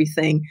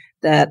everything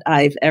that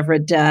I've ever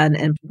done.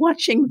 And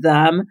watching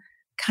them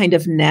kind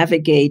of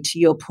navigate, to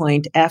your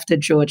point, after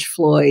George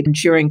Floyd,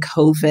 during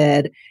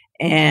COVID,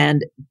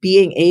 and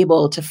being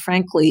able to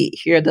frankly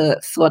hear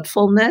the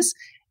thoughtfulness,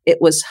 it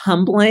was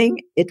humbling.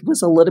 It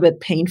was a little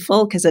bit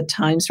painful because at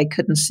times I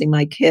couldn't see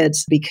my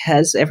kids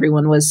because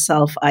everyone was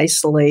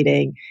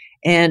self-isolating.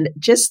 And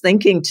just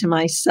thinking to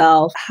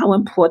myself how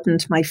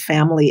important my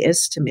family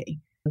is to me.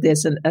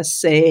 There's a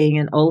saying,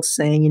 an old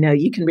saying,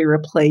 you can be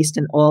replaced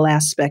in all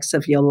aspects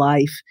of your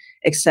life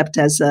except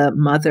as a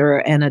mother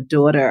and a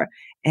daughter.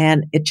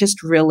 And it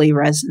just really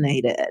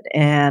resonated.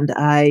 And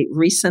I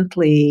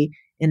recently,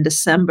 in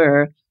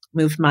December,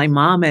 moved my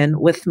mom in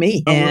with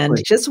me. Oh, And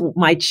really? just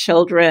my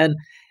children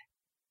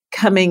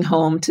coming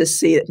home to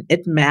see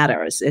it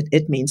matters.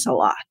 It means a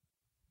lot.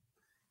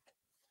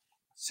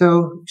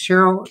 So,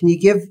 Cheryl, can you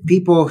give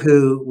people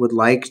who would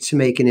like to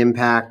make an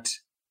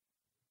impact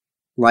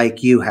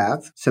like you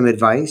have some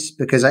advice?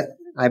 Because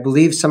I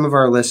believe some of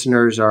our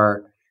listeners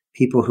are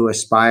people who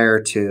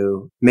aspire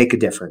to make a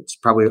difference.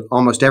 Probably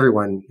almost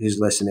everyone who's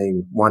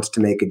listening wants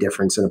to make a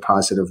difference in a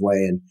positive way.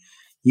 And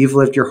you've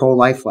lived your whole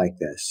life like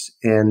this.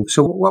 And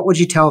so what would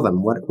you tell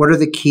them? What are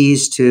the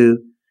keys to,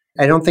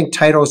 I don't think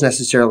title is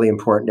necessarily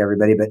important to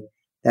everybody, but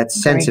that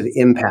sense of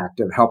impact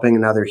of helping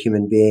another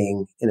human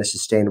being in a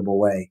sustainable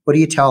way. What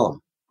do you tell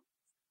them?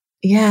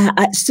 Yeah.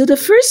 So the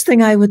first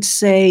thing I would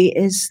say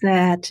is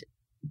that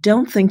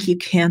don't think you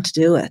can't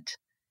do it.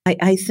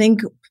 I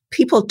think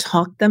people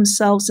talk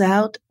themselves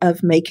out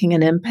of making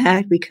an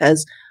impact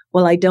because,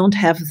 well, I don't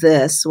have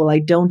this. Well, I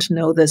don't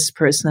know this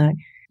person.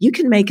 You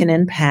can make an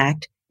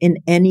impact in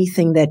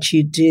anything that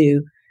you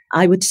do.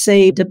 I would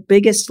say the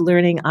biggest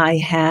learning I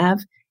have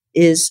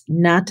is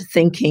not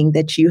thinking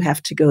that you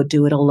have to go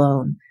do it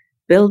alone.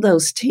 Build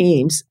those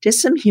teams.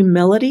 Just some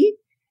humility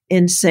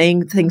in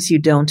saying things you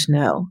don't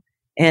know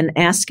and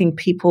asking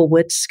people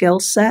with skill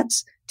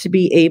sets to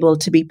be able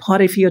to be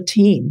part of your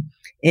team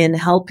in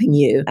helping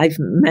you. I've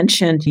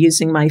mentioned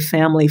using my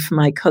family for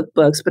my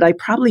cookbooks, but I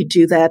probably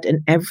do that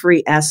in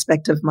every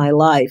aspect of my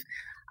life.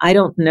 I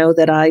don't know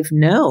that I've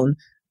known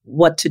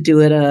what to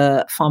do at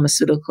a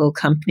pharmaceutical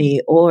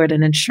company or at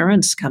an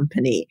insurance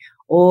company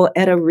or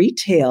at a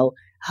retail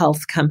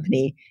health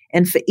company.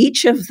 And for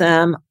each of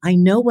them, I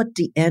know what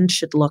the end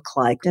should look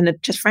like. And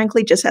it just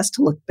frankly just has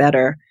to look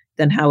better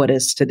than how it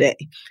is today.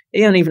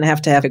 You don't even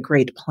have to have a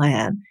great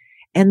plan.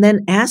 And then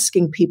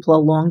asking people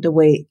along the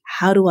way,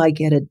 how do I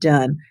get it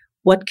done?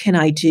 What can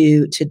I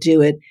do to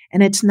do it?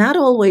 And it's not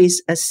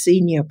always a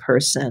senior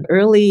person.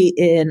 Early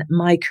in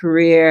my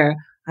career,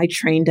 I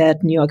trained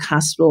at New York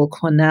Hospital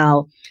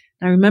Cornell.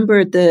 I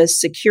remember the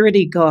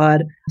security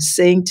guard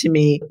saying to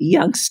me,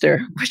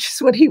 youngster, which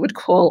is what he would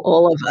call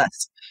all of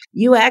us,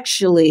 you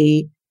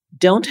actually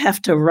don't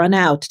have to run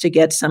out to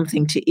get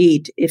something to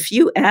eat. If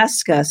you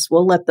ask us,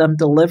 we'll let them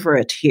deliver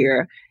it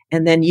here.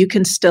 And then you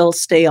can still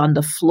stay on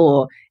the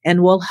floor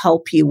and we'll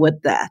help you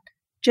with that.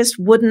 Just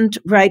wouldn't,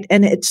 right?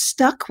 And it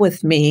stuck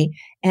with me.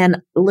 And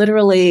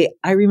literally,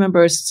 I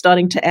remember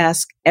starting to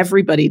ask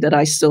everybody that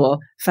I saw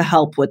for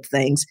help with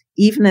things,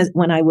 even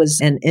when I was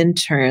an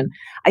intern.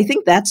 I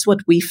think that's what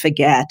we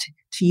forget.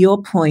 To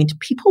your point,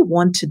 people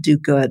want to do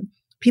good.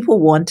 People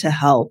want to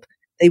help.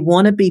 They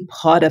want to be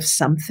part of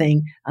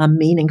something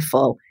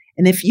meaningful.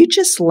 And if you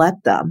just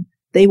let them,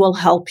 they will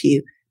help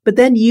you. But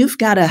then you've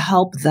got to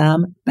help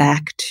them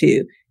back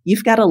too.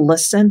 You've got to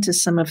listen to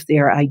some of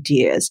their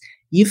ideas.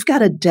 You've got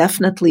to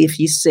definitely, if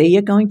you say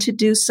you're going to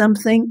do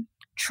something,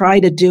 try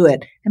to do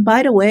it. And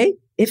by the way,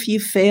 if you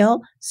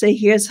fail, say,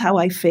 here's how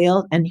I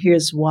failed and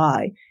here's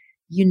why.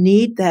 You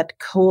need that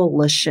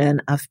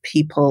coalition of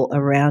people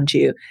around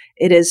you.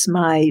 It is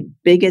my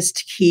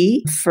biggest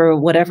key for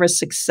whatever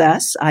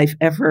success I've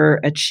ever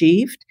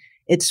achieved.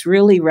 It's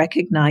really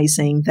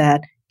recognizing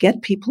that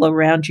get people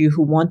around you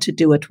who want to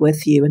do it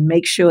with you and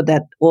make sure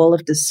that all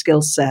of the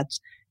skill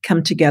sets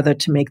come together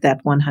to make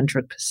that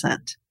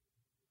 100%.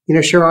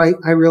 Cheryl,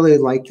 I really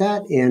like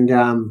that. And,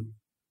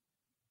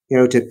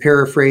 to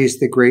paraphrase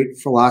the great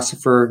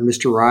philosopher,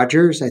 Mr.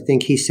 Rogers, I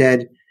think he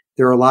said,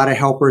 there are a lot of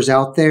helpers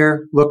out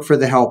there. Look for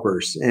the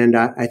helpers. And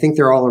I think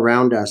they're all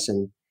around us.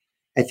 And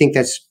I think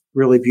that's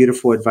really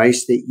beautiful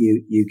advice that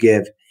you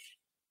give.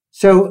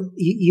 So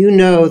you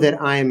know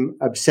that I'm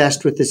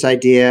obsessed with this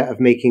idea of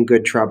making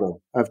good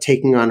trouble, of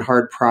taking on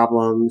hard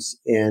problems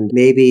and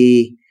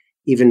maybe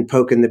even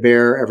poking the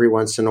bear every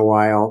once in a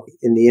while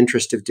in the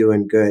interest of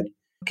doing good.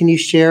 Can you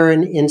share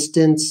an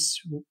instance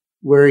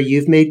where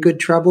you've made good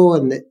trouble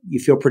and that you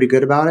feel pretty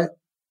good about it?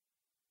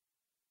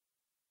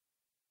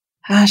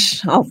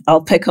 Gosh,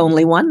 I'll pick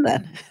only one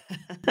then.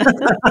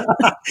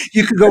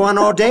 You could go on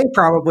all day,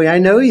 probably. I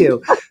know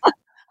you.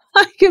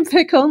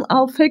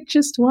 I'll pick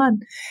just one.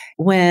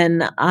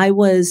 When I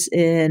was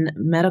in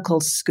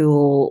medical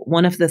school,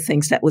 one of the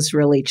things that was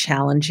really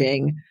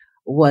challenging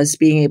was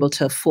being able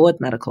to afford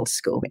medical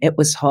school. It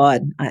was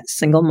hard. A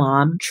single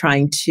mom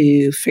trying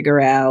to figure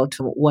out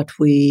what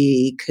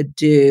we could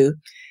do.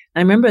 I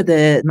remember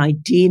my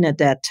dean at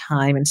that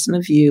time, and some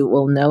of you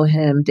will know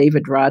him,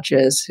 David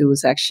Rogers, who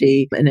was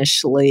actually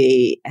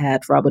initially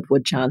at Robert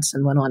Wood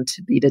Johnson, went on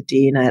to be the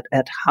dean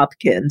at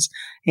Hopkins.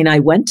 And I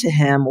went to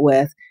him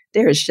with,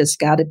 there's just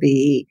got to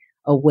be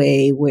a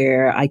way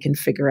where I can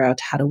figure out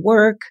how to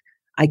work.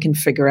 I can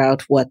figure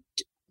out what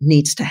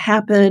needs to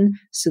happen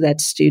so that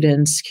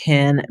students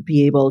can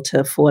be able to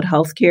afford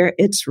healthcare.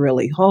 It's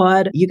really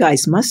hard. You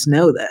guys must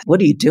know that. What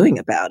are you doing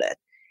about it?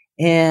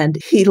 And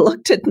he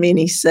looked at me and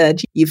he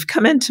said, "You've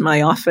come into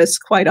my office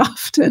quite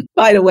often."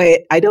 By the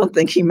way, I don't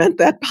think he meant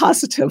that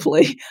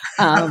positively.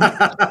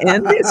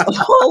 And there's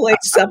always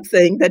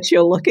something that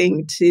you're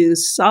looking to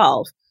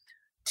solve.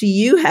 Do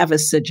you have a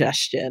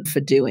suggestion for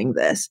doing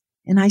this?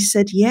 And I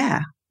said,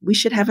 yeah, we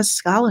should have a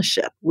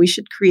scholarship. We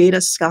should create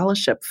a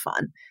scholarship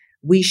fund.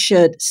 We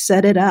should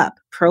set it up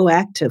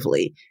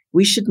proactively.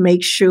 We should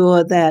make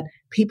sure that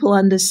people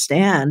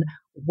understand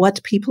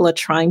what people are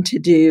trying to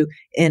do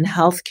in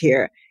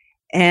healthcare.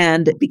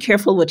 And be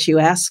careful what you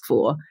ask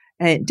for.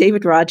 And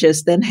David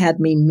Rogers then had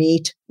me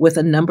meet with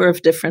a number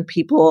of different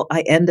people.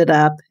 I ended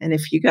up, and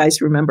if you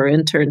guys remember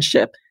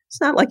internship, it's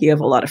not like you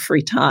have a lot of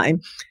free time.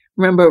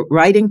 Remember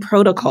writing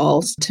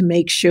protocols to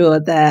make sure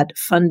that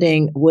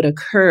funding would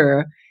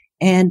occur.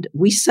 And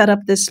we set up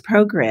this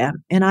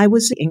program. And I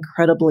was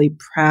incredibly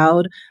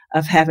proud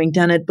of having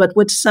done it, but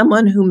with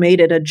someone who made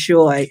it a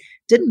joy,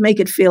 didn't make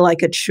it feel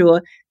like a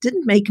chore,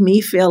 didn't make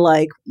me feel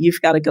like you've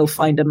got to go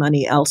find the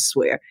money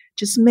elsewhere.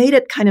 Just made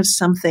it kind of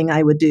something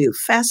I would do.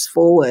 Fast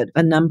forward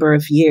a number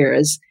of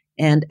years,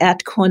 and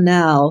at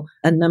Cornell,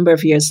 a number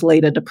of years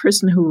later, the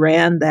person who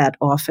ran that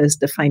office,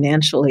 the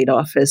financial aid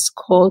office,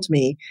 called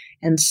me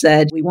and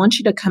said, "We want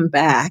you to come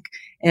back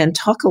and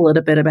talk a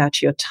little bit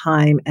about your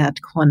time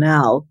at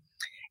Cornell."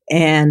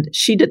 And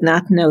she did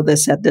not know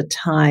this at the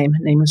time.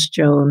 Her name was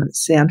Joan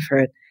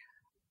Sanford.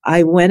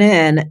 I went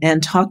in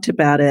and talked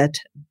about it,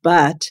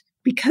 but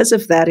because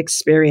of that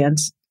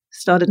experience,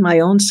 started my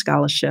own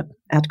scholarship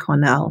at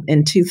Cornell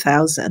in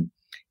 2000,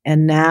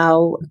 and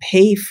now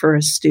pay for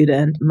a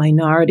student,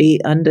 minority,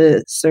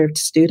 underserved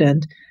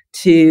student,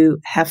 to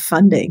have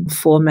funding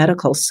for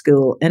medical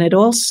school. And it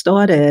all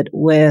started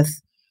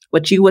with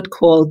what you would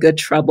call good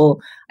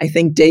trouble. I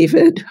think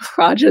David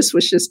Rogers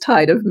was just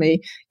tired of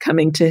me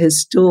coming to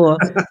his door,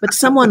 but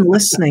someone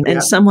listening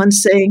and someone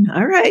saying,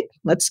 all right,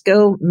 let's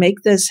go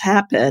make this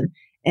happen.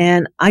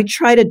 And I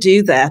try to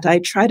do that.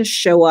 I try to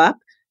show up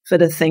for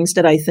the things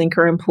that I think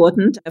are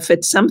important. If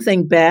it's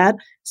something bad,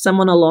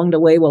 someone along the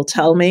way will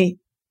tell me,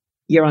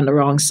 you're on the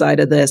wrong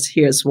side of this,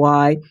 here's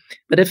why.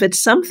 But if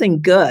it's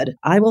something good,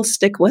 I will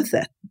stick with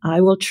it.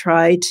 I will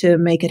try to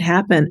make it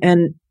happen.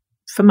 And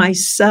for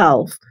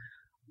myself,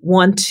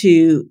 want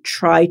to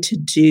try to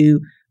do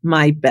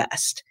my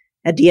best.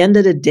 At the end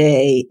of the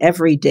day,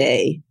 every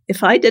day,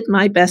 if I did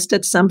my best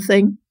at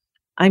something,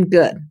 I'm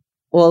good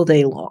all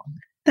day long.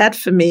 That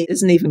for me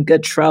isn't even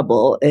good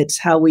trouble. It's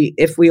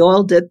if we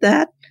all did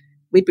that,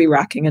 we'd be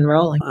rocking and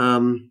rolling.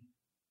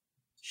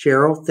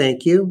 Cheryl,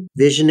 thank you.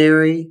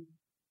 Visionary,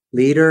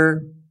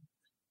 leader,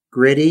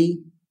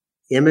 gritty,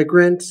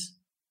 immigrant,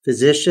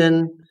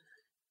 physician,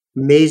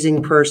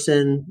 amazing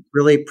person,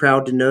 really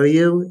proud to know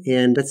you.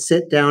 And let's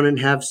sit down and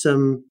have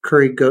some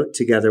curry goat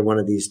together one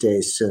of these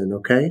days soon,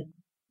 okay?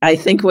 I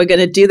think we're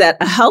going to do that.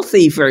 A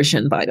healthy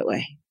version, by the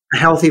way. A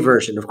healthy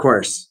version, of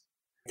course.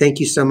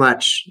 Thank you so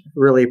much.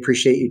 Really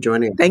appreciate you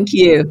joining. Thank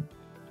you.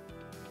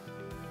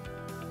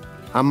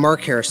 I'm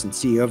Mark Harrison,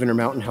 CEO of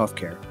Intermountain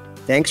Healthcare.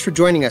 Thanks for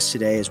joining us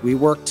today as we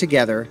work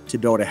together to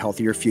build a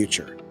healthier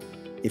future.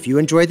 If you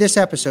enjoyed this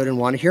episode and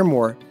want to hear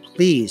more,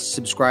 please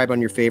subscribe on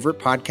your favorite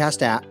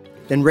podcast app,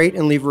 then rate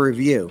and leave a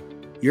review.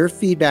 Your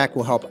feedback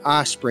will help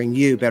us bring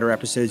you better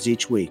episodes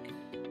each week.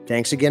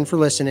 Thanks again for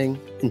listening.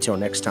 Until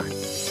next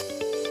time.